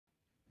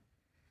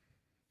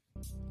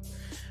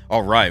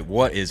All right,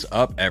 what is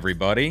up,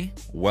 everybody?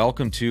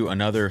 Welcome to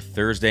another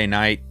Thursday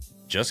night.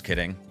 Just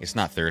kidding, it's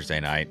not Thursday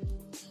night.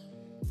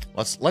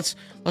 Let's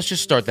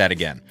just start that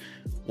again.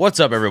 What's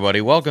up,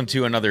 everybody? Welcome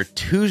to another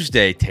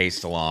Tuesday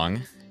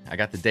Tastealong. I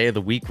got the day of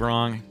the week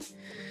wrong.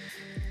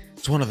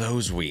 It's one of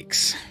those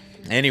weeks.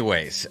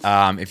 Anyways,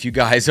 if you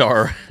guys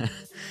are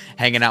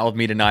hanging out with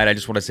me tonight, I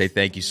just want to say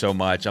thank you so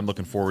much. I'm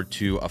looking forward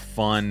to a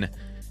fun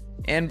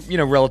and,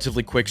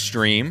 relatively quick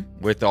stream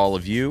with all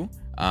of you.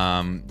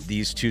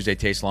 These Tuesday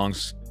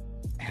Tastealongs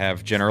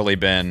have generally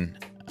been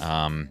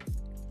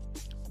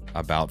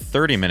about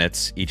 30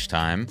 minutes each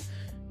time.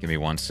 Give me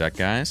one sec,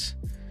 guys.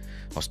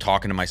 I was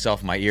talking to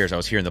myself in my ears. I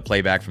was hearing the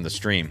playback from the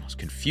stream. It was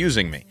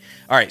confusing me.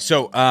 All right,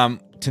 so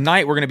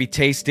tonight we're going to be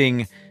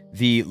tasting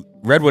the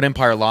Redwood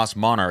Empire Lost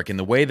Monarch. And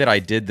the way that I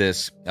did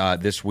this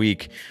this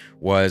week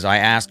was I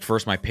asked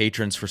first my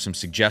patrons for some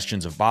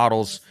suggestions of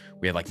bottles.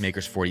 We had like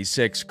Maker's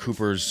 46,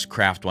 Cooper's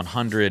Craft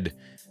 100,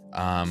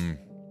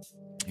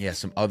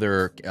 some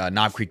other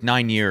Knob Creek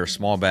 9-year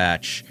small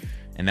batch,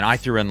 and then I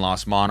threw in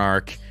Lost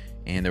Monarch,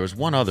 and there was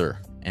one other.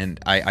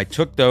 And I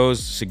took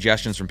those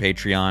suggestions from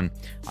Patreon,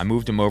 I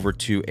moved them over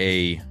to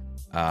a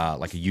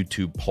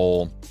YouTube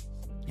poll,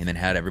 and then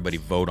had everybody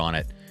vote on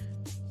it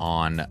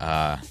on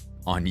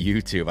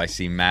YouTube. I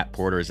see Matt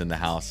Porter is in the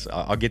house.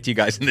 I'll get to you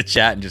guys in the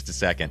chat in just a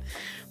second.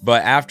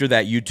 But after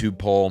that YouTube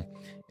poll,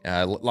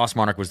 Lost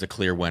Monarch was the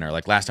clear winner.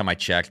 Like last time I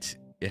checked,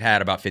 it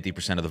had about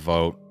 50% of the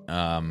vote.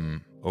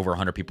 Over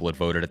 100 people had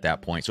voted at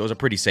that point. So it was a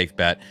pretty safe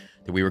bet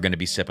that we were going to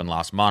be sipping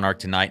Lost Monarch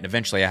tonight. And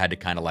eventually I had to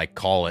kind of like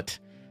call it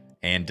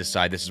and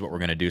decide this is what we're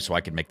going to do so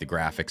I could make the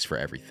graphics for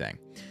everything.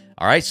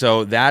 All right,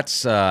 so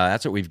that's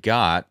what we've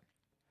got.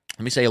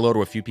 Let me say hello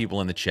to a few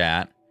people in the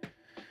chat,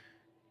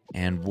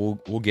 and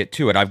we'll get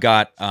to it. I've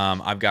got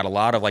a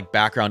lot of like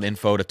background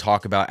info to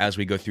talk about as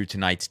we go through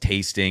tonight's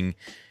tasting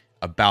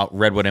about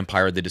Redwood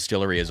Empire, the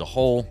distillery as a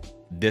whole.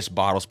 This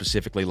bottle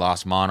specifically,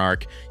 Lost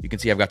Monarch. You can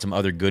see I've got some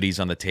other goodies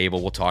on the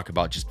table we'll talk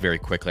about just very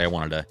quickly. I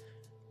wanted to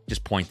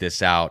just point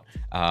this out.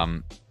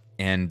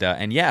 And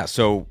yeah,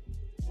 so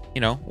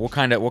we'll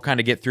kind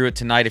of get through it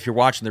tonight. If you're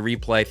watching the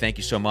replay, thank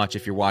you so much.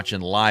 If you're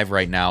watching live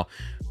right now,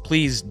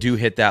 please do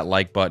hit that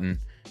like button.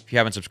 If you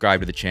haven't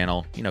subscribed to the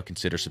channel,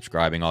 consider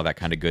subscribing, all that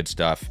kind of good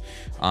stuff.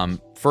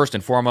 First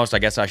and foremost, I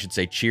guess I should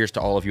say cheers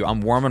to all of you.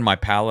 I'm warming my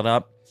palate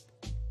up.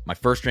 My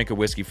first drink of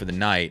whiskey for the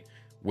night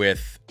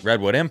with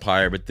Redwood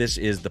Empire, but this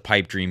is the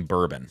Pipe Dream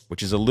Bourbon,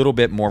 which is a little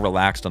bit more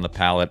relaxed on the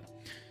palate.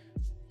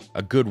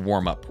 A good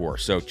warm-up pour.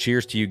 So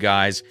cheers to you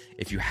guys.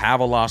 If you have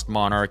a Lost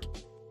Monarch,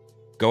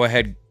 go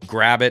ahead,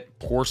 grab it,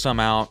 pour some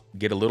out,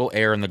 get a little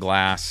air in the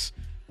glass,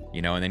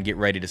 and then get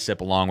ready to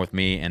sip along with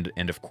me,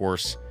 and of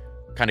course,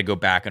 kind of go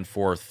back and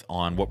forth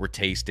on what we're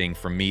tasting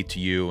from me to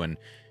you, and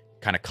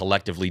kind of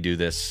collectively do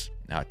this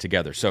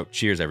together. So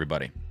cheers,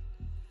 everybody.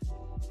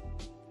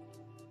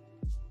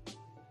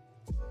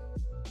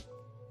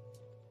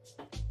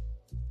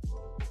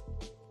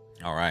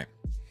 All right.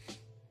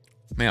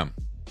 Man,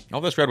 all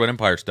this Redwood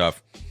Empire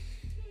stuff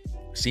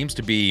seems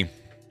to be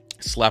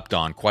slept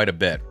on quite a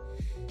bit.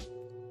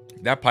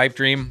 That Pipe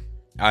Dream,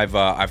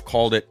 I've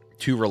called it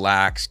too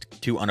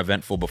relaxed, too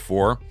uneventful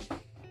before.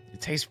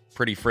 It tastes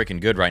pretty freaking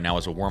good right now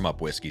as a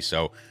warm-up whiskey,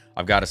 so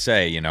I've got to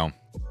say,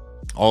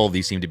 all of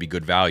these seem to be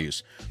good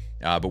values.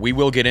 But we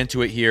will get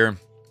into it here.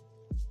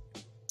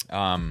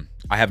 I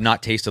have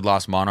not tasted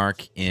Lost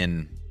Monarch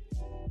in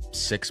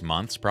 6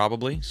 months,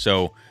 probably,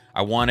 so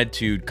I wanted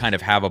to kind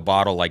of have a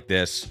bottle like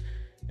this,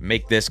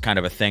 make this kind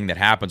of a thing that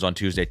happens on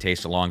Tuesday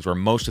Tastealongs, where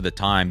most of the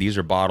time these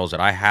are bottles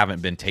that I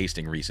haven't been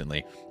tasting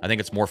recently. I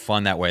think it's more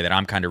fun that way, that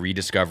I'm kind of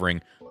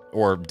rediscovering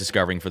or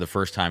discovering for the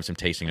first time some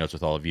tasting notes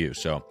with all of you.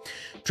 So,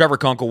 Trevor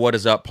Kunkel, what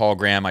is up? Paul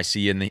Graham, I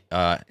see you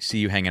see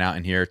you hanging out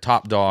in here.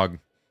 Top Dog,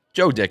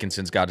 Joe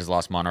Dickinson's got his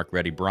Lost Monarch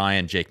ready.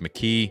 Brian, Jake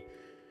McKee,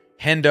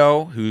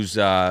 Hendo,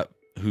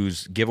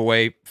 whose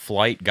giveaway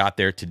flight got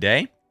there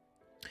today.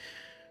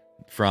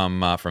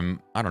 From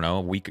I don't know,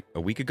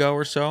 a week ago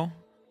or so.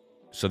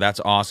 So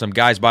that's awesome.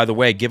 Guys, by the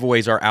way,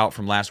 giveaways are out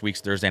from last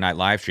week's Thursday night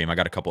live stream. I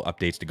got a couple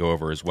updates to go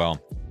over as well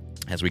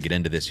as we get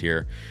into this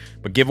here.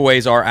 But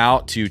giveaways are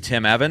out to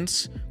Tim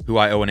Evans, who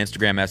I owe an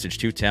Instagram message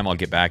to. Tim, I'll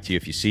get back to you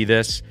if you see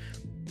this.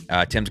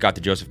 Tim's got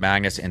the Joseph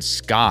Magnus, and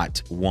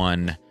Scott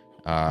won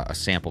a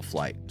sample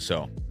flight.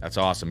 So that's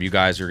awesome. You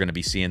guys are going to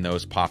be seeing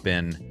those pop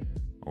in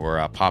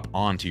or pop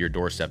onto your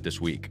doorstep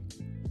this week.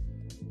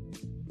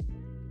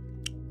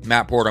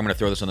 Matt Porter, I'm going to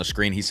throw this on the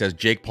screen. He says,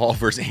 Jake Paul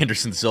versus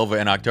Anderson Silva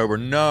in October.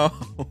 No.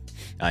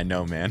 I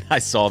know, man. I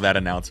saw that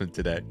announcement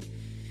today.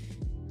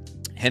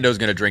 Hendo's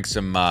going to drink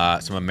some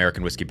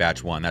American Whiskey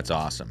Batch 1. That's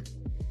awesome.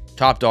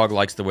 Top Dog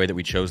likes the way that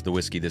we chose the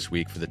whiskey this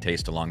week for the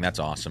Taste Along. That's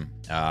awesome.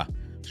 I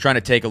was trying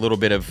to take a little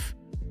bit of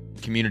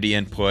community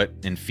input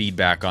and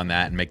feedback on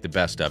that and make the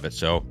best of it.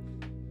 So,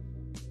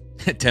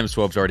 Tim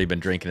Swope's already been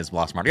drinking his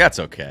Lost Monarch. That's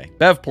okay.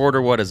 Bev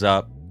Porter, what is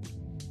up?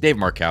 Dave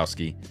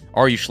Markowski.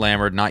 Are you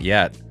slammered? Not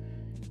yet.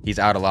 He's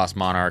out of Lost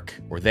Monarch,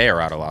 or they are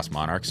out of Lost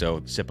Monarch,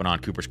 so sipping on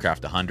Cooper's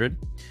Craft 100.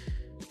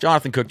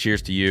 Jonathan Cook,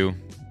 cheers to you.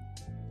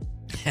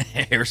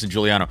 Harrison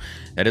Giuliano.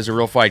 That is a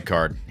real fight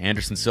card.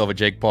 Anderson Silva,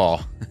 Jake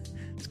Paul.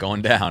 It's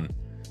going down.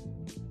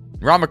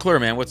 Rob McClure,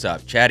 man, what's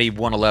up? Chatty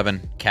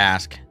 111,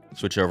 Cask.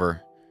 Switch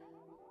over.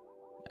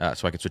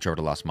 So I can switch over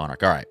to Lost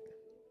Monarch. All right.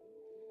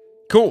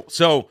 Cool.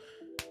 So,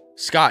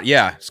 Scott,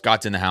 yeah,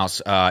 Scott's in the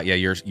house. Yeah,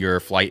 your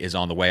flight is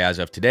on the way as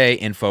of today.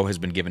 Info has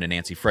been given to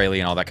Nancy Fraley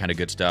and all that kind of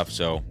good stuff.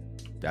 So,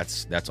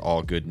 that's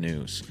all good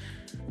news.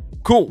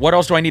 Cool. What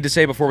else do I need to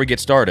say before we get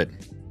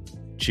started?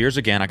 Cheers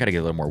again. I got to get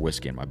a little more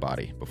whiskey in my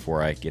body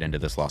before I get into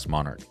this Lost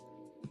Monarch.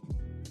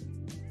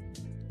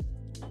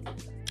 I'm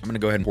going to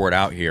go ahead and pour it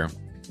out here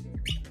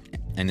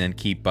and then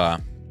keep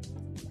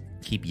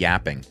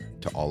yapping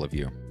to all of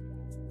you.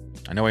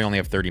 I know I only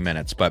have 30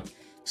 minutes, but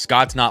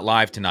Scott's not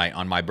live tonight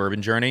on my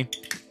bourbon journey,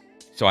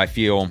 so I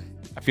feel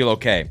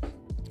okay.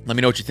 Let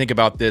me know what you think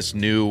about this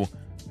new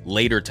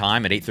later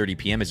time at 8:30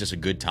 p.m. Is this a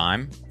good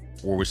time,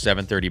 or was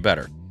 7:30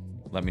 better?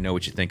 Let me know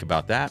what you think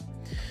about that.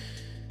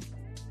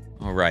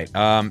 All right.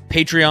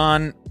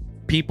 Patreon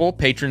people,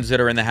 patrons that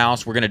are in the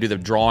house, we're going to do the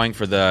drawing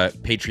for the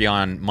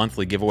Patreon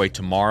monthly giveaway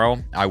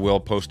tomorrow. I will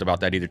post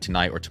about that either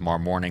tonight or tomorrow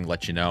morning,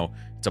 let you know.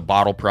 It's a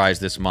bottle prize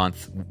this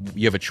month.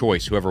 You have a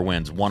choice, whoever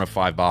wins, 1 of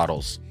 5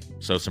 bottles.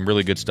 So some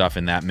really good stuff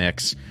in that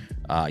mix,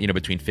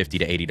 between $50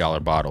 to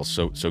 $80 bottles.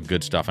 So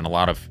good stuff, and a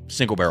lot of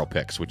single barrel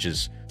picks, which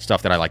is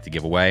stuff that I like to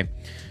give away.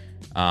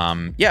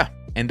 Yeah,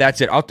 and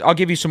that's it. I'll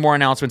give you some more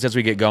announcements as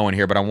we get going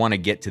here, but I want to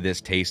get to this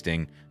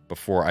tasting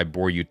before I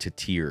bore you to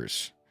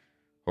tears.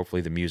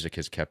 Hopefully the music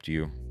has kept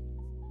you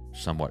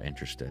somewhat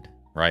interested,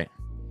 right?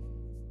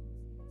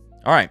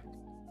 All right,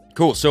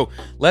 cool. So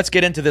let's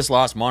get into this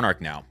Lost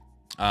Monarch now.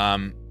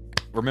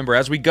 Remember,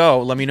 as we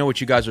go, let me know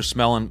what you guys are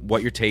smelling,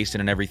 what you're tasting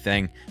and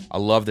everything. I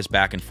love this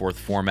back and forth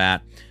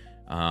format.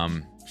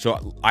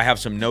 So I have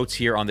some notes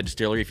here on the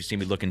distillery. If you see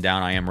me looking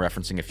down, I am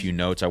referencing a few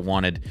notes. I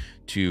wanted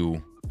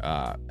to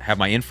have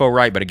my info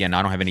right, but again,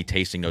 I don't have any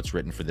tasting notes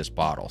written for this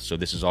bottle. So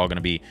this is all going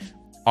to be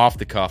off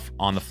the cuff,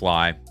 on the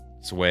fly.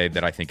 It's a way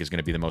that I think is going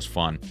to be the most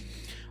fun.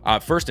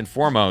 First and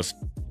foremost,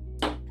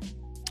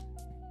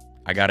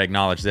 I got to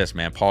acknowledge this,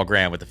 man. Paul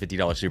Graham with the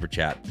 $50 super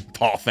chat.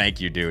 Paul,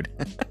 thank you, dude.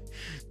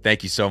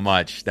 Thank you so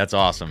much. That's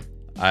awesome.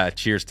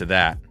 Cheers to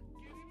that.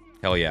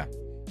 Hell yeah.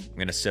 I'm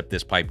going to sip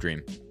this pipe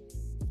dream.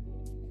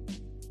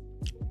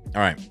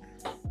 All right.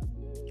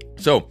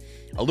 So,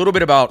 a little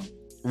bit about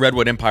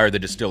Redwood Empire, the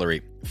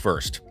distillery,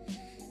 first.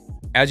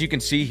 As you can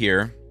see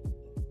here,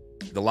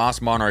 the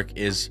Lost Monarch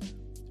is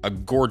a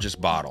gorgeous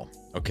bottle,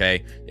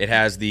 okay? It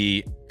has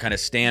the kind of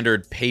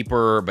standard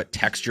paper but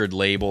textured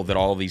label that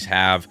all of these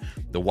have.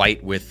 The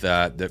white with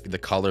the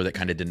color that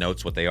kind of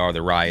denotes what they are.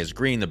 The rye is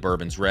green, the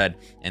bourbon's red,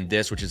 and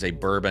this, which is a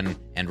bourbon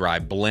and rye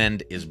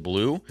blend, is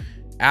blue.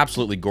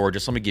 Absolutely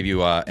gorgeous. Let me give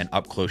you an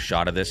up-close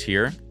shot of this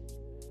here.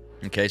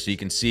 Okay, so you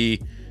can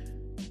see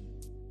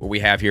what we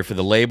have here for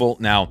the label.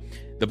 Now,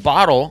 the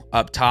bottle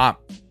up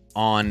top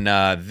on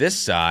this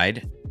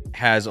side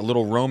has a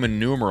little Roman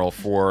numeral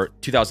for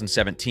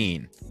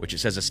 2017, which it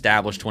says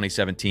established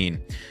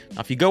 2017.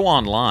 Now, if you go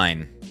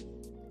online,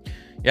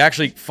 you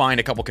actually find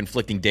a couple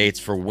conflicting dates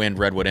for when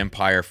Redwood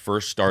Empire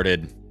first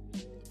started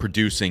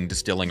producing,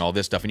 distilling, all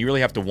this stuff. And you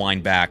really have to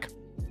wind back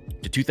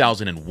to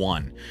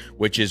 2001,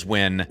 which is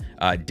when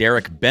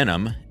Derek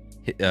Benham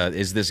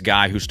is this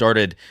guy who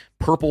started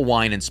Purple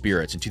Wine and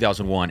Spirits in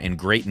 2001 in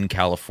Grayton,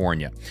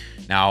 California.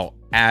 Now,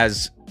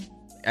 as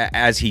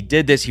he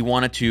did this, he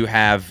wanted to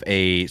have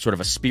a sort of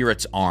a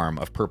spirits arm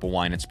of Purple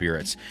Wine and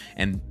Spirits.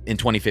 And in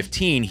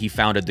 2015, he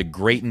founded the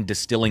Grayton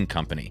Distilling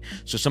Company.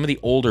 So some of the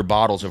older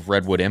bottles of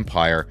Redwood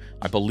Empire,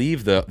 I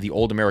believe the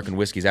old American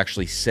whiskeys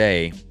actually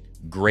say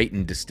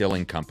Grayton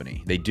Distilling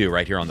Company. They do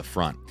right here on the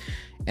front.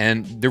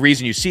 And the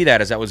reason you see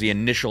that is that was the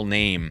initial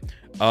name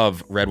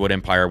of Redwood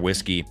Empire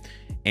whiskey.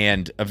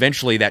 And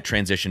eventually that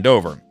transitioned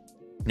over.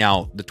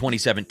 Now, the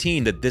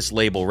 2017 that this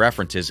label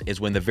references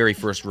is when the very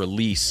first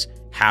release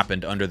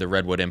happened under the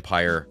Redwood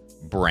Empire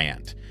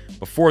brand.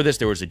 Before this,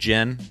 there was a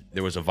gin,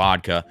 there was a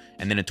vodka,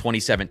 and then in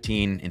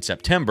 2017, in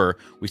September,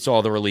 we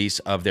saw the release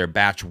of their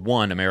Batch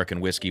 1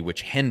 American whiskey,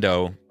 which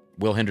Hendo,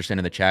 Will Henderson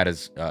in the chat,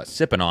 is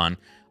sipping on.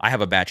 I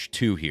have a Batch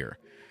 2 here.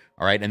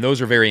 All right, and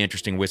those are very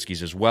interesting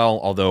whiskeys as well,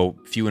 although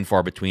few and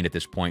far between at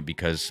this point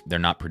because they're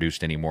not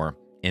produced anymore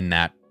in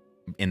that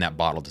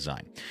bottle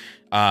design.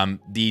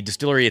 The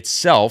distillery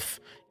itself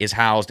is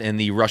housed in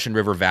the Russian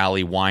River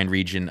Valley wine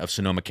region of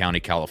Sonoma County,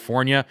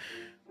 California.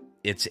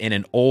 It's in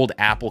an old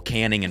apple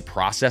canning and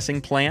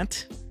processing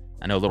plant.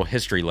 I know, a little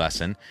history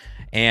lesson.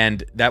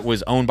 And that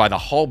was owned by the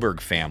Hallberg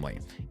family.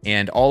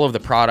 And all of the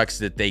products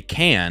that they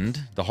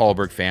canned, the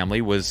Hallberg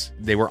family,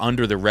 they were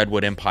under the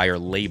Redwood Empire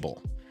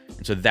label.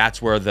 And so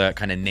that's where the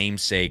kind of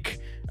namesake,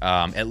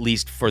 at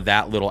least for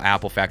that little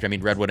apple factory. I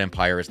mean, Redwood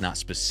Empire is not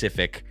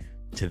specific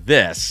to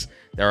this.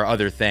 There are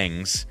other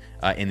things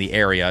in the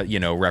area, you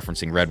know,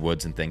 referencing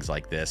redwoods and things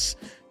like this.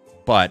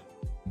 But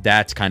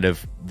that's kind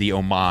of the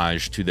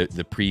homage to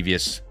the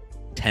previous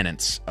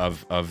tenants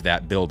of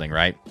that building,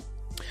 right?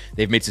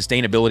 They've made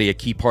sustainability a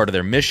key part of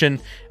their mission.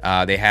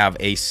 They have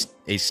a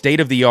a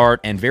state-of-the-art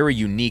and very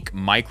unique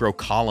micro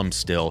column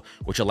still,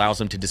 which allows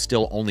them to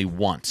distill only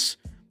once.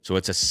 So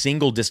it's a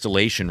single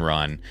distillation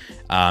run,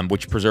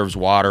 which preserves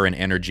water and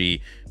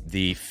energy.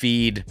 The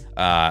feed,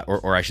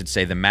 or I should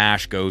say the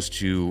mash, goes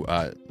to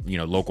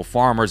local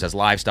farmers as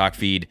livestock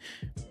feed,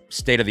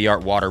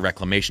 state-of-the-art water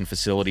reclamation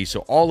facility. So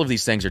all of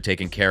these things are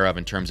taken care of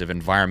in terms of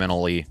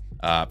environmentally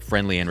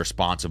friendly and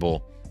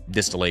responsible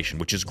distillation,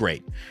 which is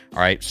great. All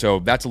right, so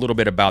that's a little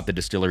bit about the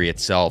distillery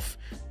itself.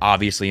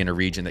 Obviously, in a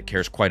region that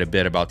cares quite a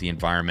bit about the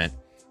environment,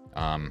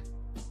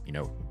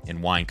 in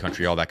wine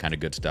country, all that kind of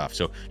good stuff.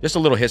 So just a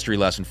little history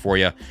lesson for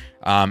you.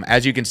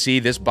 As you can see,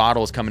 this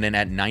bottle is coming in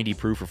at 90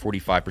 proof or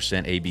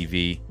 45%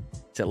 ABV.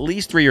 It's at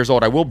least 3 years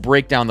old. I will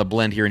break down the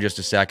blend here in just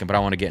a second, but I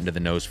want to get into the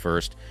nose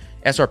first.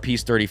 SRP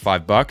is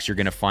 $35. You're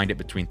going to find it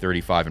between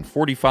 $35 and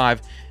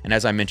 $45. And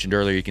as I mentioned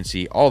earlier, you can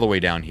see all the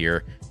way down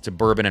here, it's a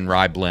bourbon and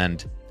rye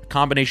blend, a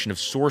combination of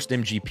sourced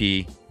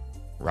MGP,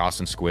 Ross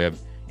and Squibb,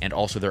 and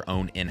also their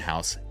own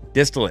in-house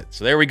distillate.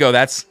 So there we go.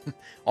 That's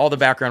all the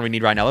background we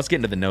need right now. Let's get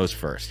into the nose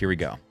first. Here we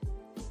go.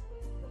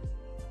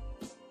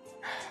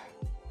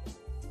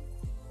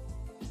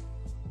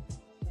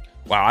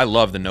 Wow, I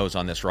love the nose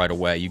on this right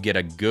away. You get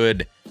a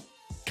good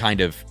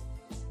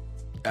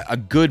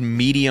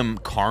medium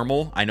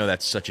caramel. I know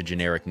that's such a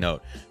generic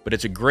note, but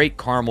it's a great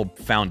caramel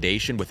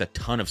foundation with a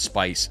ton of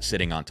spice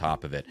sitting on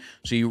top of it.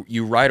 So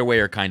you right away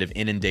are kind of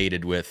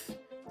inundated with,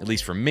 at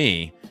least for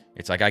me,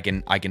 it's like I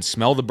can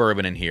smell the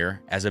bourbon in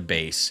here as a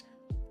base,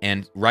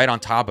 and right on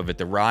top of it,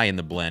 the rye in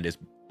the blend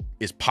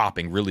is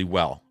popping really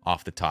well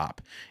off the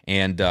top.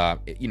 And I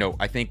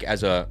think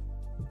as a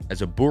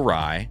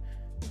Burai,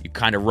 you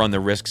kind of run the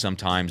risk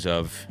sometimes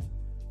of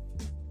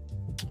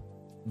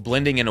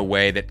blending in a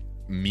way that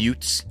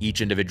mutes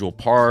each individual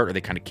part, or they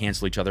kind of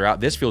cancel each other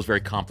out. This feels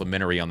very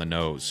complimentary on the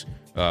nose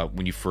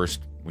when you first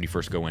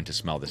go in to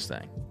smell this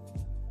thing.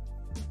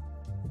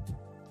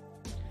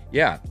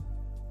 Yeah,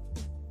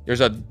 there's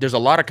a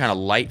lot of kind of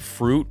light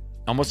fruit,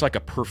 almost like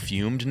a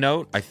perfumed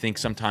note. I think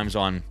sometimes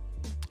on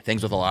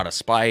things with a lot of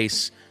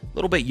spice, a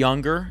little bit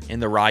younger in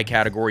the rye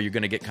category, you're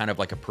going to get kind of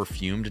like a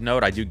perfumed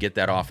note. I do get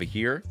that off of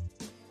here.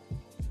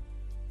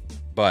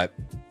 But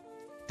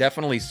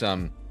definitely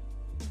some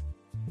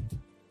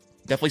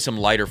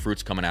lighter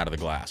fruits coming out of the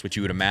glass, which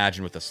you would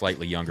imagine with a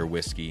slightly younger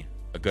whiskey.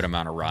 A good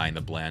amount of rye in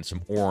the blend,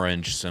 some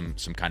orange, some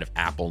kind of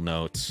apple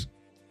notes.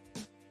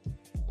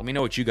 Let me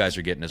know what you guys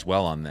are getting as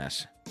well on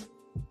this.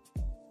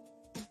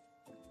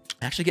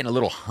 Actually getting a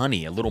little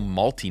honey, a little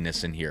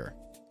maltiness in here.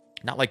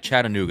 Not like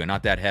Chattanooga,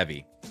 not that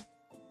heavy,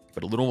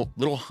 but a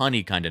little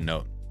honey kind of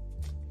note.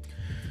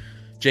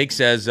 Jake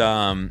says,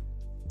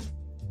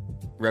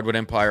 Redwood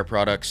Empire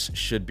products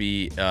should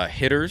be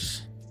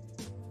hitters.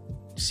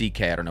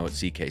 CK, I don't know what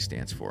CK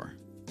stands for.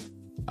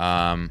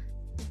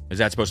 Is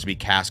that supposed to be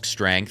cask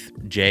strength,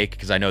 Jake?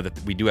 Because I know that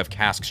we do have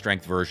cask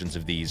strength versions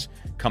of these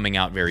coming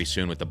out very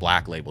soon with the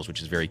black labels,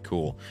 which is very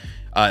cool.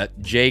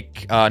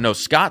 Jake, no,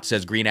 Scott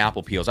says green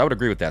apple peels. I would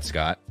agree with that,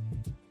 Scott.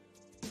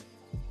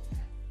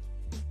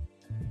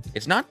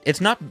 It's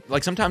not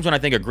like sometimes when I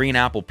think of green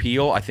apple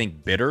peel, I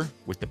think bitter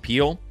with the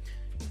peel.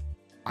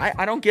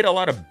 I don't get a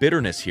lot of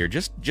bitterness here,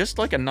 just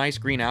like a nice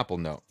green apple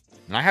note.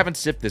 And I haven't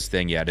sipped this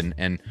thing yet,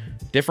 and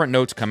different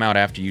notes come out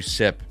after you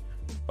sip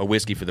a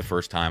whiskey for the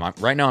first time.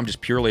 Right now, I'm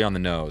just purely on the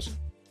nose.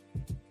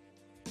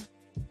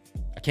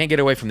 I can't get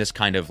away from this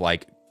kind of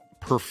like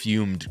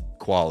perfumed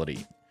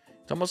quality.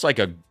 It's almost like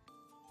a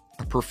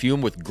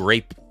perfume with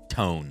grape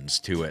tones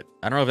to it.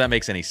 I don't know if that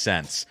makes any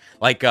sense.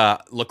 Like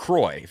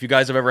LaCroix. If you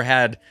guys have ever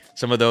had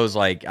some of those,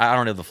 like, I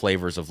don't know the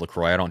flavors of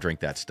LaCroix. I don't drink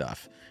that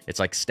stuff. It's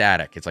like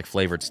static. It's like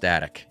flavored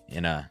static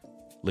in a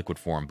liquid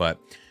form, but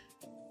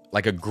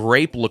like a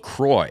grape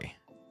LaCroix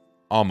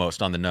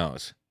almost on the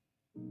nose.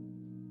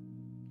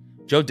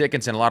 Joe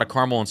Dickinson, a lot of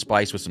caramel and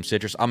spice with some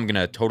citrus. I'm going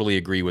to totally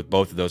agree with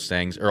both of those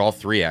things, or all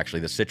three, actually.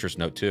 The citrus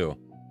note, too.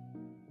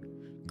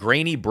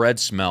 Grainy bread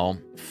smell.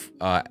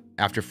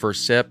 After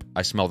first sip,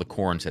 I smell the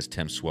corn, says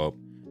Tim Swope.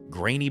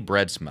 Grainy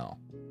bread smell.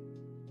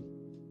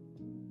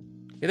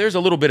 Yeah, there is a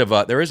little bit of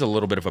a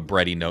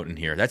bready note in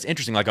here. That's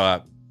interesting. Like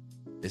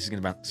this is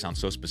going to sound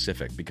so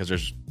specific because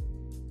there's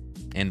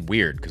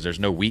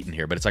no wheat in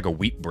here, but it's like a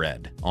wheat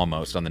bread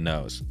almost on the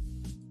nose.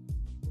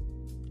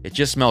 It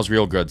just smells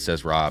real good,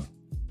 says Rob.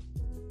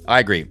 I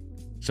agree.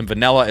 Some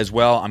vanilla as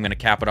well. I'm going to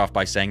cap it off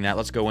by saying that.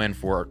 Let's go in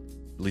for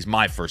at least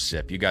my first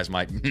sip. You guys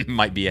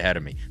might be ahead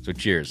of me. So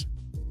cheers.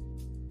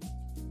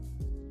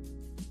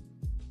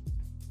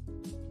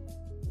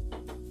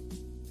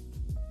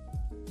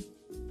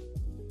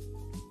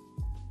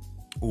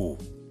 Ooh.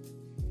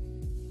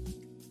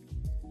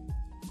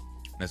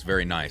 That's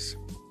very nice.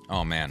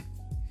 Oh, man.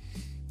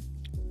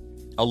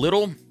 A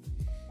little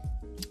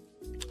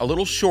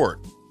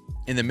short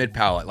in the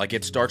mid-palate. Like,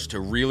 it starts to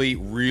really,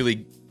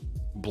 really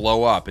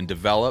blow up and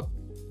develop,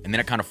 and then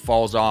it kind of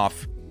falls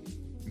off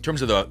in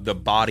terms of the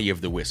body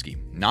of the whiskey.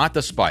 Not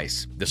the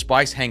spice. The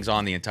spice hangs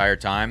on the entire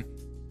time.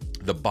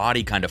 The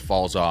body kind of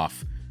falls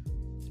off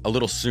a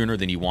little sooner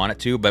than you want it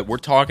to, but we're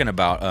talking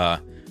about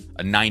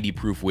a 90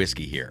 proof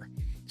whiskey here.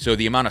 So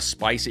the amount of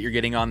spice that you're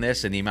getting on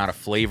this and the amount of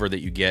flavor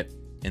that you get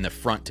in the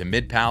front to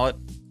mid palate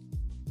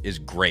is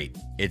great.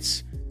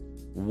 It's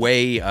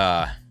way,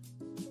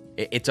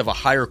 it's of a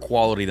higher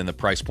quality than the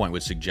price point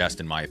would suggest,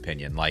 in my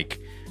opinion.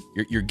 Like,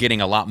 you're getting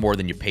a lot more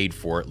than you paid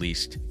for, at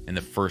least in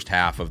the first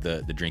half of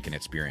the drinking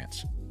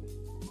experience.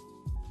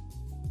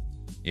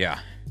 Yeah.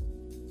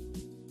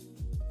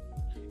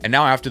 And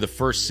now after the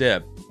first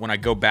sip, when I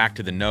go back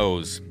to the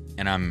nose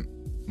and I'm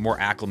more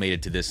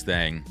acclimated to this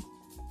thing,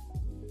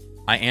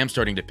 I am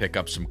starting to pick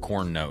up some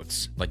corn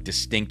notes, like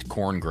distinct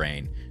corn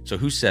grain. So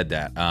who said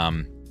that?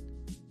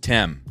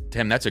 Tim,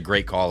 that's a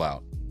great call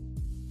out.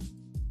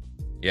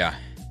 Yeah.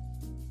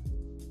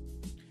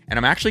 And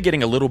I'm actually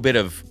getting a little bit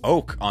of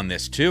oak on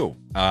this too,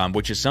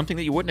 which is something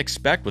that you wouldn't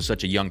expect with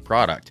such a young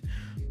product.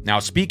 Now,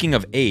 speaking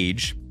of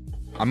age,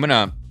 I'm going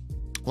to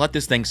let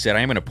this thing sit. I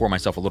am going to pour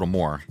myself a little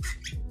more.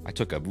 I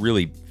took a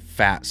really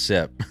fat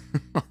sip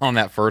on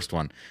that first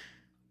one.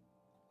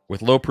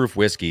 With low-proof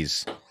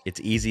whiskeys, it's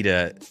easy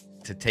to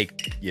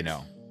take, you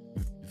know,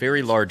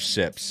 very large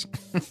sips.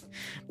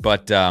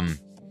 But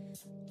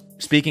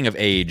speaking of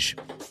age,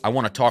 I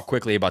want to talk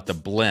quickly about the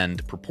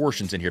blend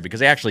proportions in here,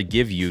 because they actually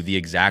give you the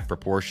exact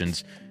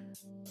proportions,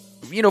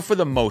 you know, for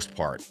the most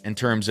part, in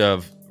terms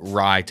of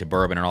rye to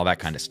bourbon and all that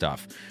kind of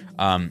stuff.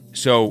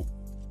 So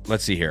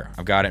let's see here.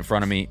 I've got it in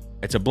front of me.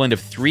 It's a blend of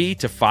 3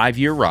 to 5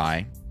 year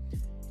rye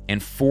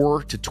and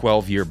 4 to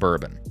 12 year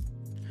bourbon.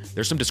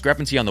 There's some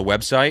discrepancy on the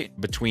website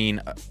between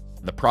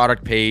the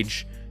product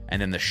page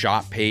and then the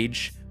shop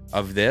page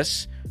of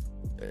this.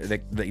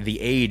 The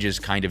age is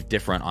kind of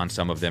different on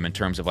some of them, in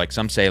terms of, like,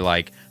 some say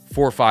like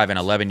 4, 5, and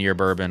 11 year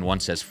bourbon. One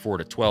says 4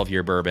 to 12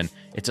 year bourbon.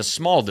 It's a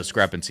small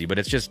discrepancy, but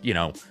it's just, you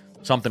know,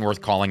 something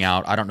worth calling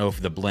out. I don't know if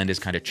the blend is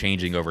kind of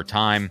changing over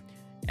time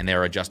and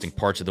they're adjusting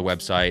parts of the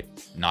website,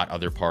 not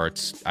other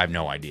parts. I have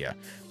no idea,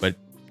 but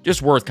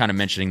just worth kind of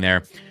mentioning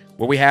there.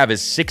 What we have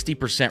is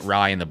 60%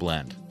 rye in the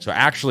blend. So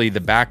actually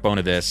the backbone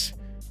of this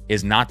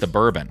is not the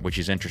bourbon, which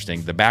is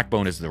interesting. The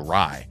backbone is the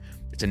rye.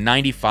 It's a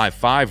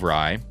 95.5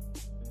 rye,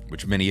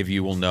 which many of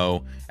you will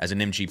know as an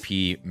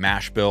MGP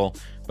mash bill,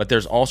 but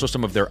there's also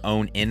some of their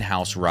own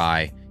in-house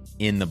rye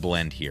in the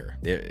blend here.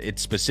 It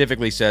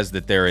specifically says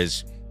that there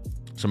is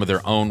some of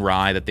their own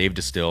rye that they've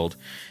distilled,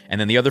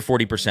 and then the other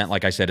 40%,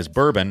 like I said, is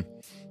bourbon.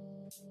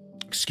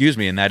 Excuse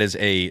me, and that is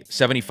a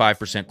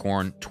 75%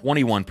 corn,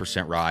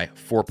 21% rye,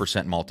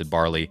 4% malted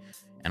barley,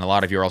 and a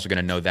lot of you are also going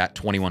to know that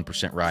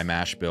 21% rye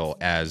mash bill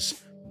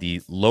as the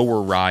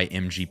lower rye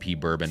MGP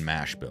bourbon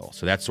mash bill.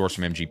 So that's sourced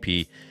from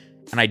MGP.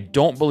 And I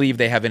don't believe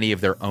they have any of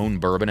their own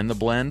bourbon in the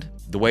blend.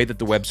 The way that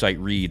the website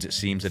reads, it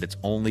seems that it's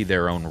only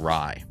their own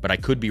rye. But I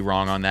could be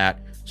wrong on that,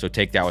 so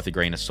take that with a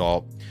grain of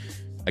salt.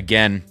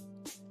 Again,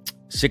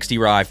 60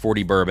 rye,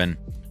 40 bourbon,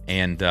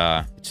 and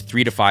it's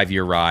 3 to 5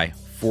 year rye,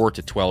 4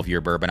 to 12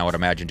 year bourbon. I would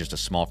imagine just a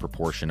small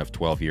proportion of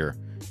 12 year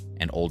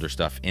and older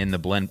stuff in the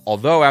blend.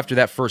 Although after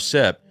that first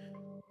sip,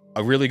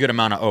 a really good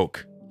amount of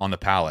oak on the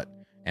palate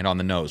and on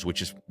the nose,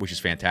 which is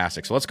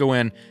fantastic. So let's go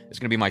in. It's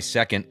going to be my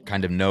second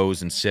kind of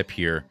nose and sip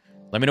here.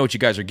 Let me know what you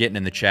guys are getting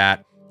in the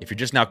chat. If you're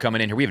just now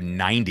coming in here, we have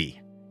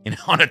 90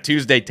 on a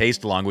Tuesday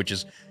Tastealong, which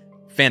is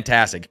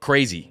fantastic.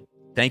 Crazy.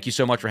 Thank you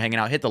so much for hanging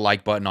out. Hit the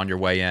like button on your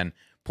way in.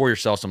 Pour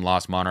yourself some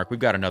Lost Monarch. We've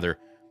got another,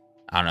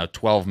 I don't know,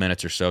 12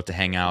 minutes or so to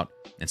hang out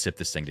and sip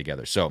this thing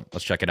together. So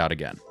let's check it out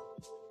again.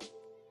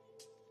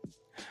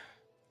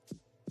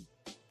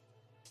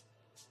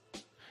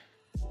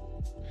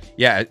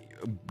 Yeah,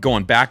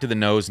 going back to the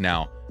nose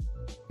now.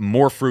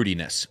 More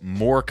fruitiness,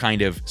 more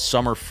kind of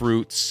summer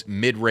fruits,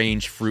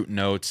 mid-range fruit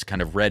notes,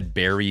 kind of red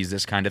berries,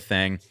 this kind of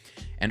thing.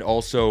 And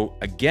also,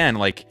 again,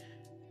 like,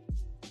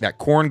 that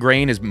corn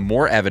grain is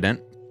more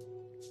evident,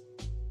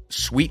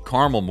 sweet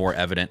caramel more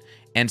evident,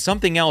 and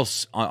something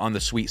else on the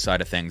sweet side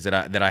of things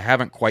that I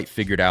haven't quite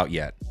figured out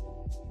yet.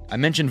 I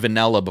mentioned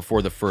vanilla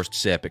before the first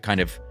sip. It kind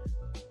of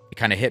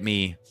hit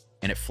me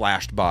and it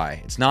flashed by.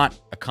 It's not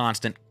a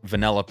constant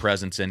vanilla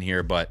presence in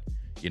here, but,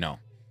 you know,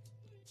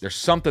 there's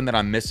something that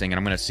I'm missing, and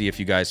I'm going to see if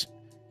you guys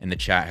in the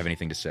chat have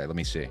anything to say. Let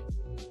me see.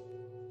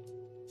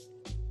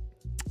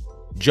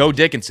 Joe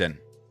Dickinson.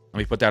 Let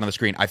me put that on the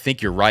screen. I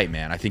think you're right,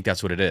 man. I think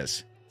that's what it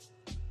is.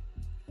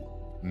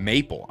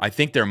 Maple. I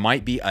think there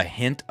might be a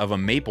hint of a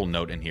maple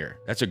note in here.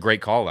 That's a great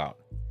call out.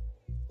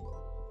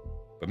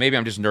 But maybe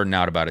I'm just nerding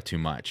out about it too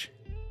much.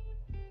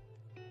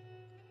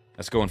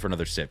 Let's go in for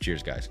another sip.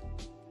 Cheers, guys.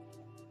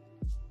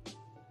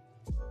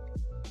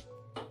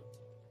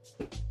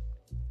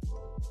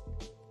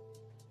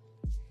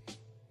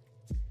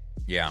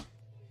 Yeah,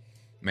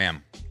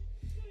 man,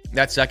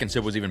 that second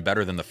sip was even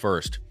better than the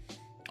first.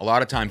 A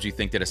lot of times you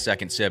think that a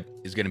second sip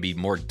is going to be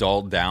more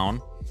dulled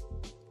down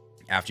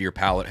after your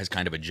palate has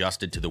kind of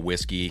adjusted to the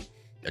whiskey,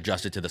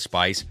 adjusted to the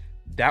spice.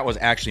 That was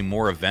actually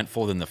more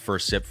eventful than the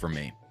first sip for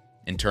me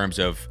in terms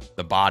of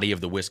the body of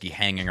the whiskey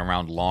hanging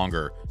around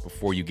longer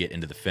before you get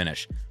into the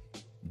finish.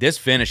 This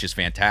finish is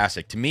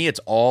fantastic. To me, it's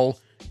all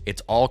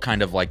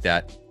kind of like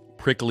that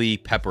prickly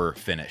pepper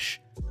finish.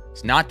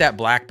 It's not that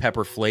black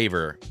pepper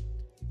flavor.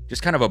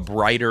 Just kind of a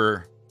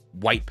brighter,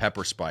 white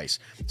pepper spice.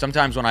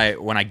 Sometimes when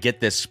I get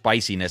this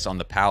spiciness on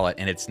the palate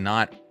and it's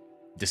not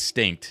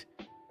distinct,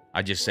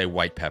 I just say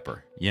white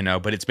pepper, you know,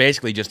 but it's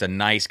basically just a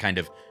nice kind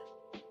of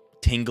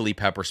tingly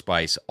pepper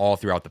spice all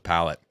throughout the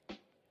palate.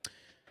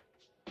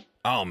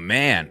 Oh,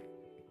 man.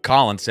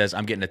 Colin says,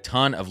 I'm getting a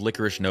ton of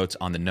licorice notes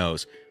on the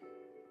nose.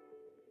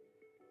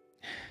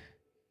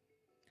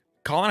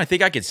 Colin, I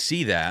think I could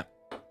see that.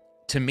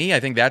 To me, I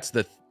think that's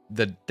the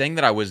thing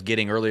that I was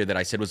getting earlier that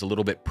I said was a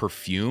little bit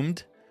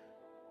perfumed.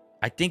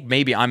 I think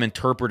maybe I'm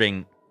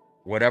interpreting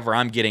whatever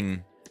I'm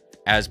getting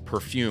as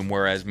perfume,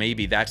 whereas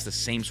maybe that's the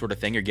same sort of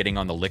thing you're getting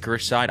on the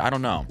licorice side. I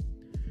don't know.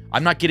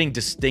 I'm not getting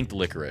distinct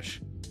licorice.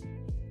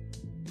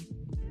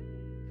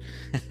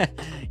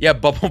 Yeah,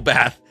 bubble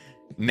bath.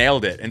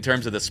 Nailed it in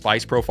terms of the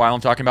spice profile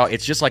I'm talking about.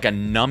 It's just like a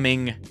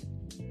numbing,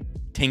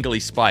 tingly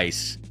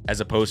spice as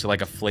opposed to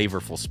like a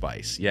flavorful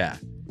spice. Yeah.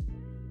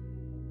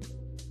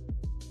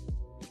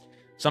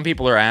 Some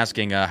people are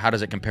asking, how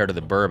does it compare to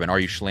the bourbon? Are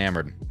you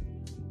schlammered?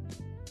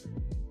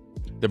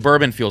 The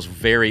bourbon feels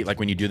very, like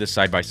when you do this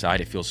side by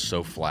side, it feels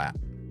so flat.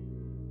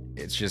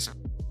 It's just,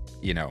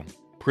 you know,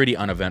 pretty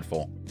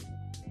uneventful.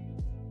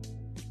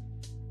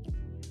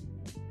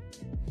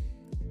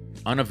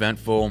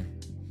 Uneventful.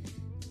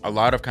 A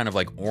lot of kind of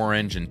like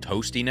orange and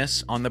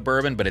toastiness on the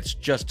bourbon, but it's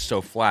just so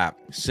flat.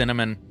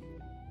 Cinnamon,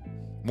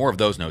 more of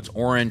those notes.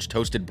 Orange,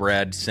 toasted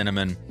bread,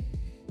 cinnamon,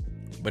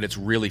 but it's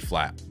really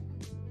flat.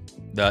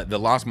 The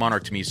Lost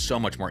Monarch to me is so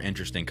much more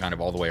interesting kind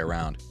of all the way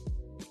around.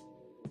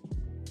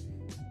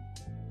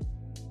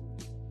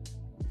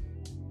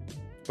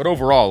 But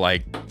overall,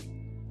 like,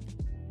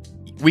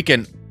 we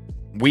can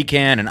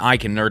and I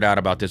can nerd out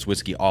about this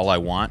whiskey all I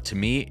want. To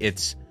me,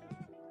 it's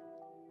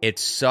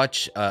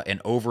such an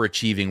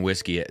overachieving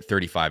whiskey at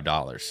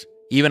 $35.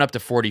 Even up to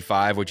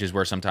 $45, which is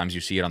where sometimes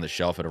you see it on the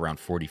shelf at around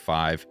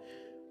 $45.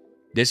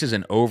 This is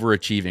an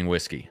overachieving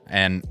whiskey.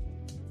 And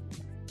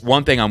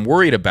one thing I'm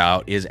worried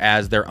about is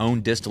as their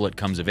own distillate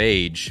comes of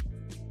age,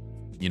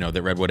 you know,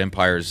 that Redwood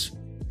Empire's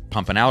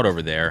pumping out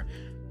over there,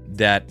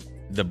 that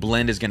the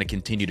blend is going to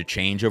continue to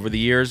change over the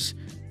years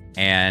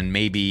and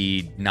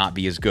maybe not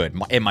be as good.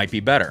 It might be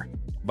better.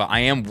 But I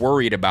am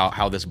worried about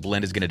how this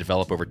blend is going to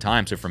develop over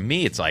time. So for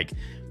me, it's like,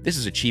 this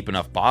is a cheap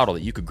enough bottle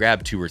that you could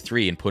grab 2 or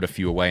 3 and put a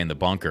few away in the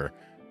bunker,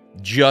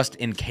 just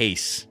in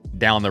case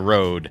down the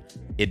road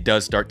it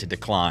does start to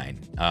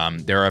decline.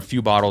 There are a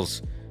few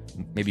bottles,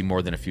 maybe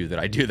more than a few, that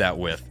I do that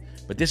with.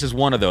 But this is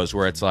one of those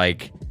where it's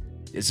like,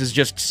 this is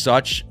just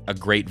such a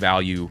great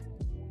value,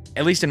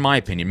 at least in my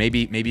opinion.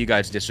 Maybe you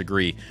guys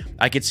disagree.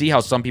 I could see how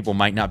some people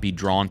might not be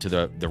drawn to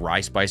the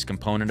rye spice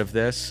component of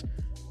this,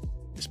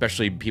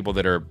 especially people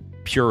that are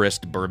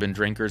purist bourbon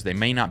drinkers. They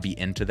may not be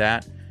into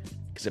that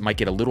because it might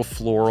get a little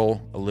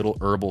floral, a little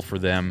herbal for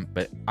them.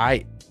 But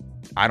I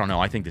don't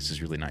know. I think this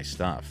is really nice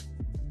stuff.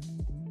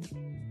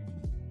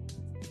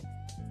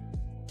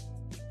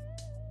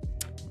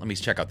 Let me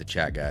check out the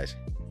chat, guys.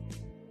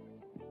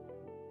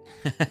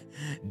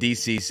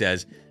 DC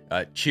says,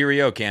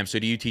 cheerio, Cam. So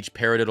do you teach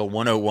Paradiddle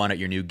 101 at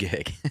your new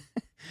gig?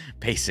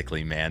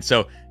 Basically, man.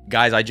 So,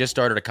 guys, I just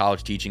started a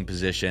college teaching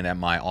position at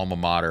my alma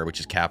mater, which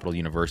is Capital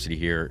University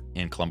here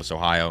in Columbus,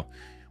 Ohio,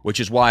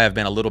 which is why I've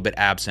been a little bit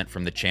absent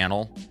from the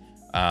channel.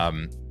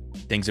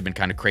 Things have been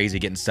kind of crazy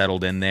getting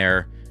settled in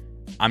there.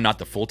 I'm not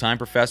the full-time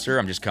professor.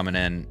 I'm just coming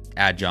in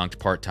adjunct,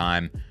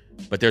 part-time.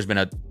 But there's been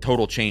a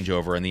total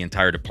changeover in the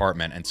entire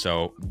department. And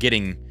so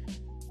getting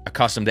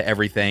accustomed to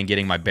everything,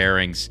 getting my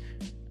bearings,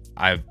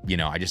 I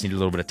just need a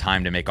little bit of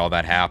time to make all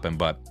that happen.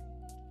 But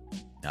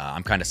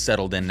I'm kind of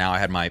settled in now. I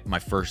had my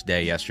first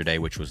day yesterday,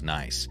 which was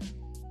nice.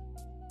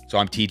 So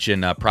I'm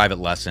teaching private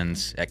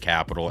lessons at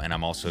Capital, and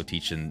I'm also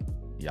teaching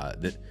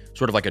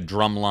sort of like a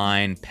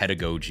drumline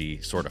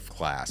pedagogy sort of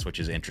class, which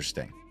is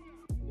interesting.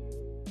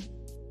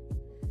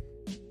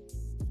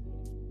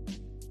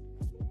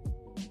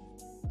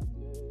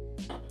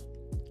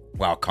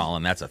 Wow,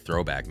 Colin, that's a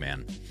throwback,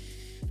 man.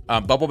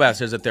 Bubble Bath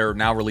says that they're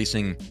now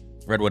releasing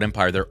Redwood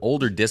Empire, their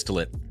older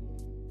distillate,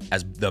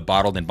 as the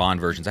bottled and bond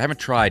versions. I haven't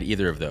tried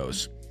either of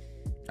those.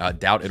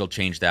 Doubt it'll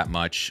change that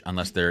much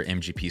unless their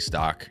MGP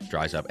stock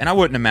dries up. And I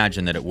wouldn't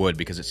imagine that it would,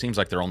 because it seems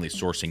like they're only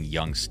sourcing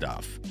young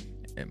stuff,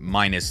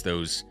 minus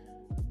those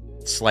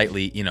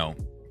slightly,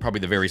 probably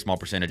the very small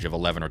percentage of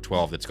 11 or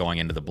 12 that's going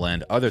into the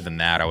blend. Other than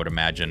that, I would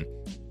imagine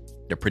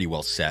they're pretty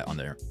well set on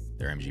their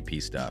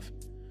MGP stuff.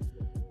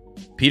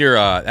 Peter,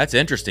 that's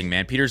interesting,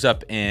 man. Peter's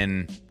up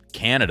in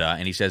Canada,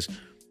 and he says,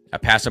 I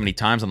passed so many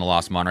times on the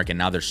Lost Monarch, and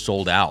now they're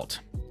sold out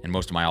in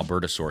most of my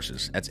Alberta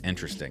sources. That's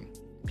interesting.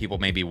 People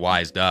may be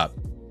wised up.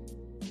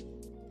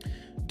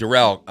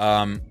 Darrell,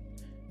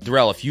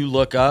 if you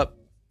look up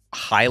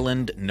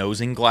Highland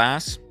nosing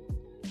glass,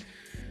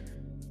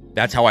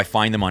 that's how I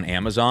find them on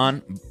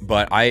Amazon.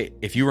 But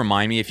if you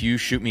remind me, if you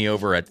shoot me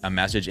over a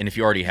message, and if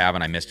you already have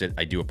and I missed it,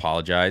 I do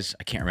apologize.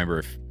 I can't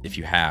remember if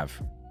you have.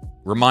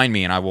 Remind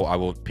me, and I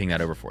will ping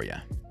that over for you.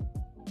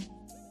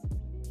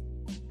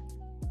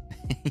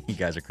 You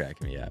guys are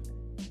cracking me up.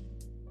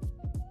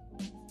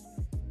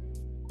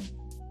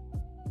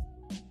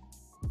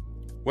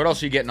 What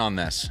else are you getting on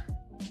this?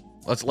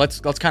 let's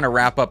kind of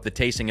wrap up the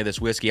tasting of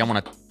this whiskey. I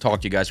want to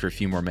talk to you guys for a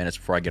few more minutes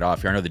before I get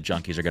off here. I know the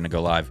junkies are going to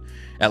go live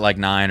at like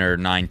 9 or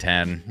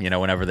 9:10, you know,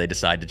 whenever they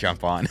decide to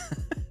jump on.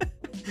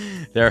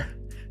 They're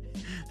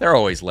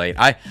always late.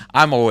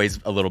 I'm always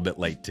a little bit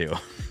late too.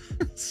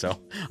 So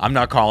I'm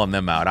not calling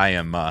them out.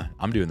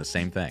 I'm doing the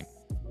same thing.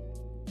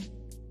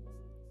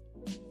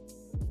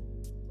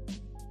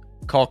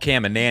 Call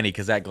Cam a nanny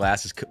because that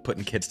glass is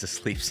putting kids to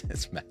sleep,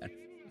 says Matt.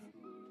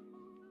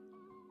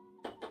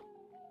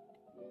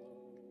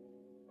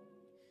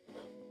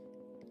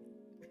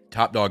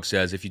 Top Dog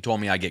says, if you told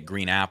me I get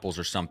green apples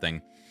or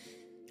something,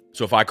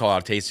 so if I call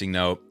out a tasting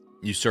note,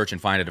 you search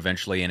and find it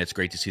eventually, and it's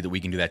great to see that we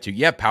can do that too.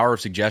 Yeah, power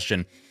of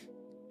suggestion.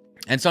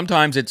 And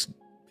sometimes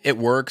it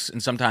works,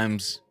 and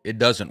sometimes it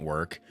doesn't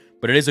work,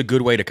 but it is a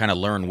good way to kind of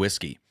learn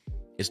whiskey,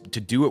 is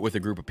to do it with a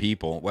group of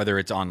people, whether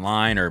it's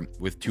online or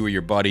with 2 of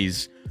your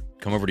buddies,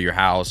 come over to your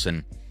house.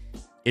 And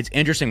it's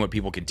interesting what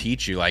people can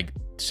teach you. Like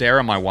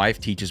Sarah, my wife,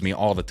 teaches me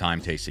all the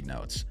time tasting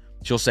notes.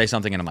 She'll say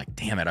something and I'm like,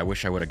 damn it, I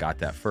wish I would have got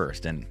that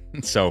first. And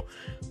so,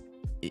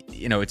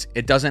 you know,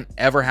 it doesn't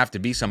ever have to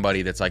be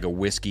somebody that's like a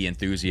whiskey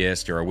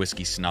enthusiast or a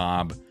whiskey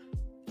snob.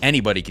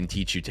 Anybody can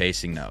teach you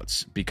tasting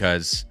notes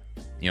because,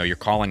 you know, you're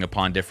calling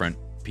upon different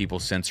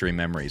people's sensory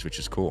memories, which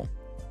is cool.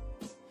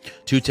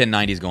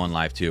 21090 is going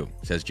live too,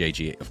 says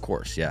JG. Of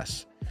course,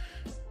 yes.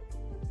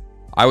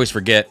 I always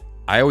forget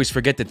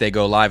that they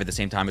go live at the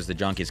same time as the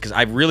junkies, because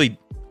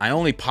I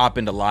only pop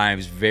into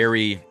lives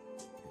very,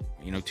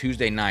 you know,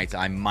 Tuesday nights.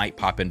 I might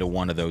pop into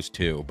one of those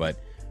two, but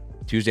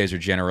Tuesdays are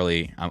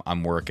generally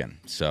I'm working.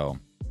 So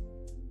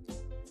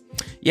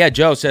yeah,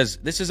 Joe says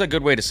this is a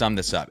good way to sum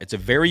this up. It's a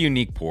very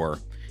unique pour,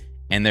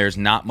 and there's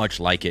not much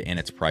like it in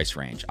its price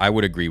range. I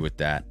would agree with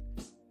that.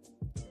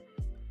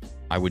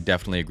 I would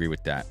definitely agree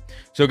with that.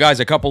 So guys,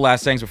 a couple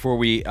last things before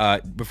we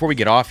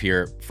get off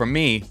here. From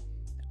me,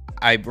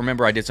 I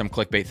remember I did some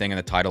clickbait thing in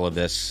the title of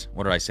this.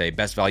 What did I say?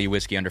 Best value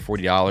whiskey under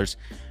 $40.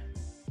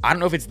 I don't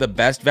know if it's the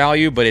best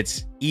value, but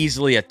it's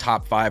easily a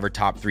top 5 or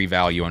top 3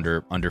 value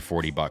under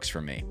 $40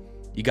 for me.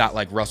 You got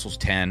like Russell's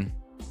 10,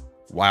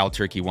 Wild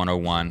Turkey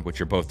 101, which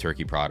are both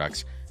turkey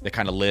products that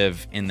kind of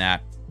live in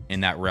that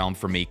realm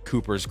for me.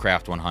 Cooper's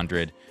Craft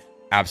 100,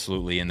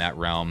 absolutely in that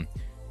realm.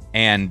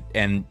 And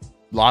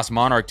Lost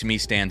Monarch to me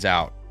stands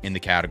out in the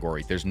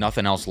category. There's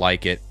nothing else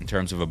like it in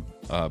terms of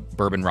a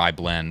bourbon rye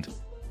blend.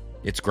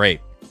 It's great.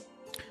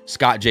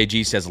 Scott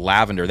JG says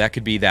lavender. That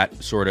could be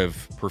that sort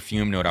of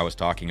perfume note I was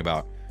talking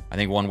about. I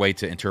think one way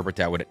to interpret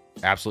that would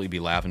absolutely be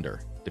lavender,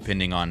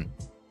 depending on,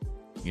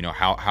 you know,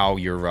 how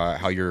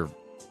you're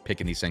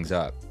picking these things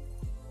up.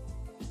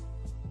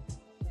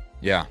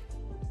 Yeah.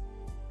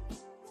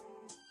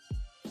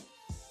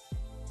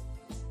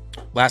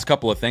 Last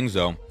couple of things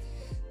though.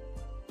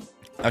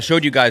 I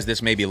showed you guys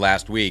this maybe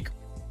last week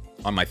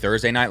on my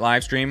Thursday night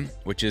live stream,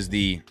 which is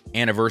the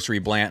anniversary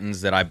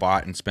Blantons that I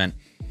bought and spent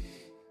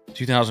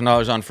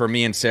 $2,000 on for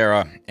me and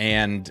Sarah,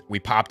 and we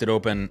popped it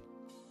open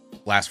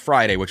last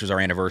Friday, which was our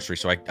anniversary,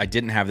 so I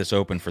didn't have this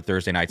open for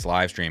Thursday night's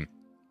live stream.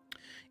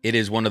 It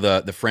is one of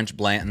the French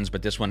Blantons,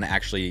 but this one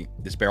actually,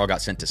 this barrel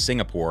got sent to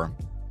Singapore,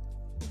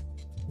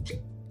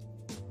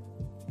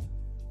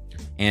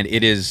 and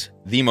it is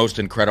the most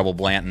incredible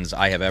Blantons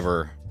I have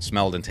ever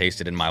smelled and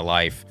tasted in my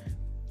life.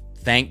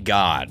 Thank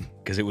God,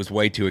 because it was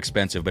way too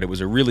expensive, but it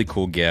was a really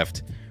cool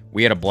gift.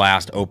 We had a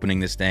blast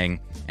opening this thing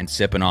and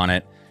sipping on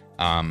it.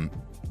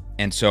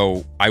 And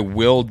so I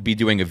will be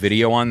doing a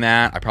video on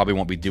that. I probably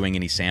won't be doing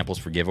any samples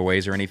for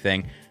giveaways or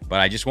anything,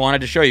 but I just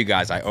wanted to show you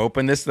guys. I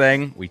opened this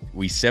thing.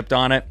 We sipped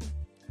on it.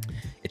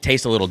 It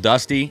tastes a little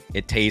dusty.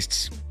 It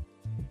tastes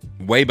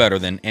way better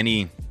than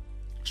any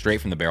straight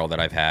from the barrel that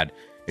I've had.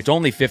 It's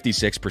only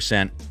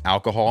 56%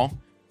 alcohol,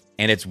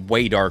 and it's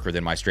way darker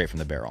than my straight from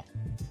the barrel,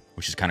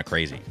 which is kind of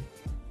crazy.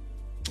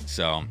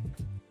 So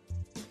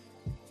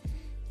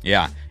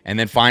yeah. And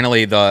then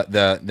finally,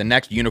 the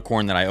next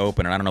unicorn that I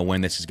open, and I don't know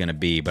when this is going to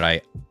be,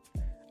 but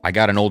I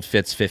got an Old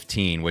Fitz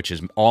 15, which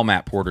is all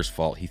Matt Porter's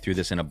fault. He threw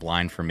this in a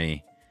blind for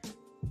me,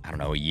 I don't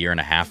know, a year and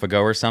a half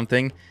ago or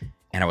something.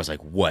 And I was like,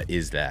 what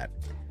is that?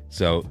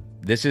 So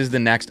this is the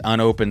next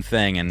unopened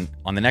thing. And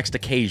on the next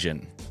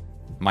occasion,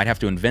 I might have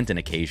to invent an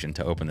occasion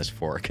to open this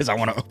for, because I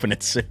want to open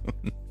it soon.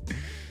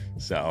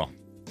 So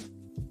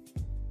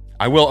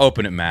I will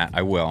open it, Matt.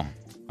 I will.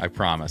 I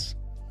promise.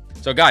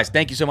 So guys,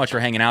 thank you so much for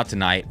hanging out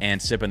tonight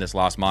and sipping this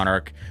Lost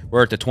Monarch.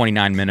 We're at the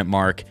 29-minute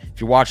mark. If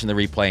you're watching the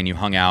replay and you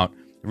hung out,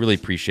 I really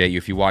appreciate you.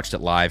 If you watched it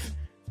live,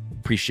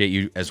 appreciate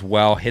you as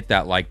well. Hit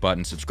that like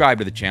button, subscribe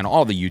to the channel,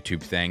 all the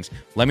YouTube things.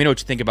 Let me know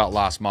what you think about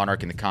Lost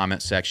Monarch in the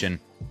comment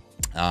section.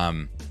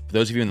 For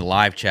those of you in the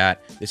live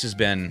chat, this has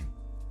been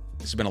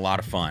a lot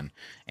of fun.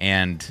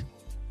 And,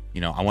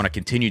 you know, I want to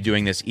continue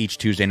doing this each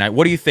Tuesday night.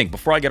 What do you think?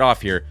 Before I get off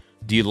here,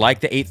 do you like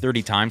the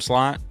 8:30 time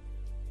slot?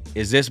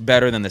 Is this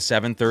better than the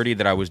 7:30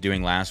 that I was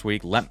doing last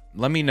week? Let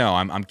me know.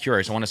 I'm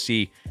curious. I want to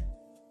see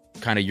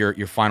kind of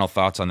your final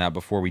thoughts on that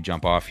before we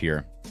jump off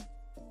here.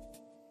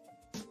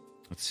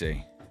 Let's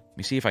see. Let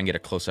me see if I can get a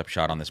close-up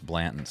shot on this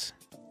Blanton's.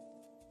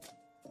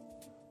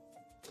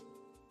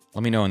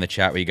 Let me know in the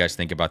chat what you guys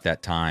think about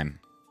that time.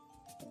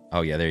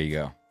 Oh, yeah, there you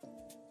go.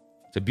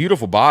 It's a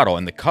beautiful bottle,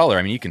 and the color,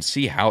 I mean, you can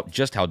see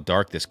just how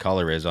dark this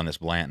color is on this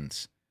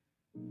Blanton's.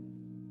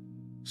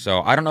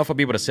 So I don't know if I'll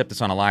be able to sip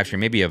this on a live stream.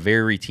 Maybe a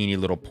very teeny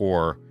little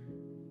pour.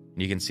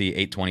 You can see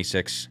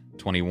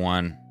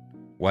 8/26/21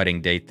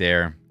 wedding date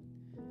there.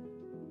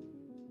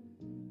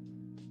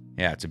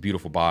 Yeah, it's a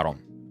beautiful bottle.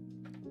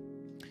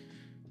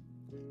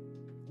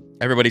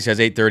 Everybody says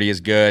 8:30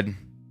 is good.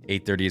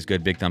 8:30 is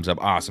good. Big thumbs up.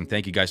 Awesome.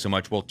 Thank you guys so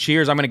much. Well,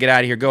 cheers. I'm going to get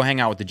out of here. Go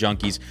hang out with the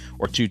junkies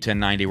or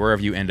 21090,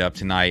 wherever you end up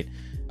tonight.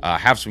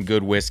 Have some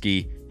good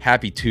whiskey.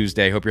 Happy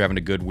Tuesday. Hope you're having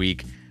a good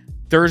week.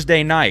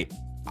 Thursday night,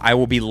 I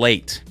will be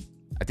late.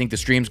 I think the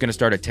stream's going to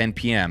start at 10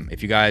 p.m.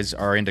 If you guys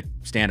are into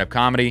stand-up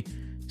comedy,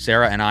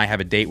 Sarah and I have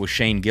a date with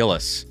Shane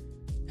Gillis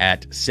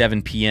at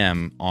 7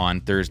 p.m.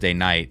 on Thursday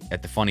night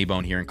at the Funny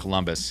Bone here in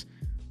Columbus.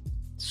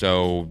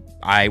 So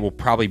I will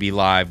probably be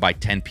live by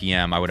 10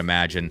 p.m., I would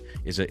imagine,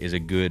 is a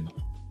good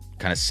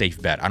kind of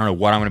safe bet. I don't know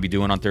what I'm going to be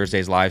doing on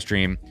Thursday's live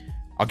stream.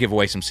 I'll give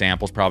away some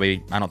samples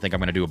probably. I don't think I'm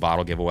going to do a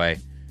bottle giveaway.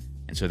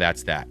 And so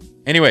that's that.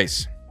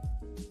 Anyways,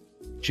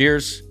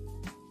 cheers.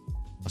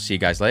 I'll see you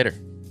guys later.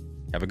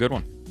 Have a good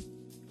one.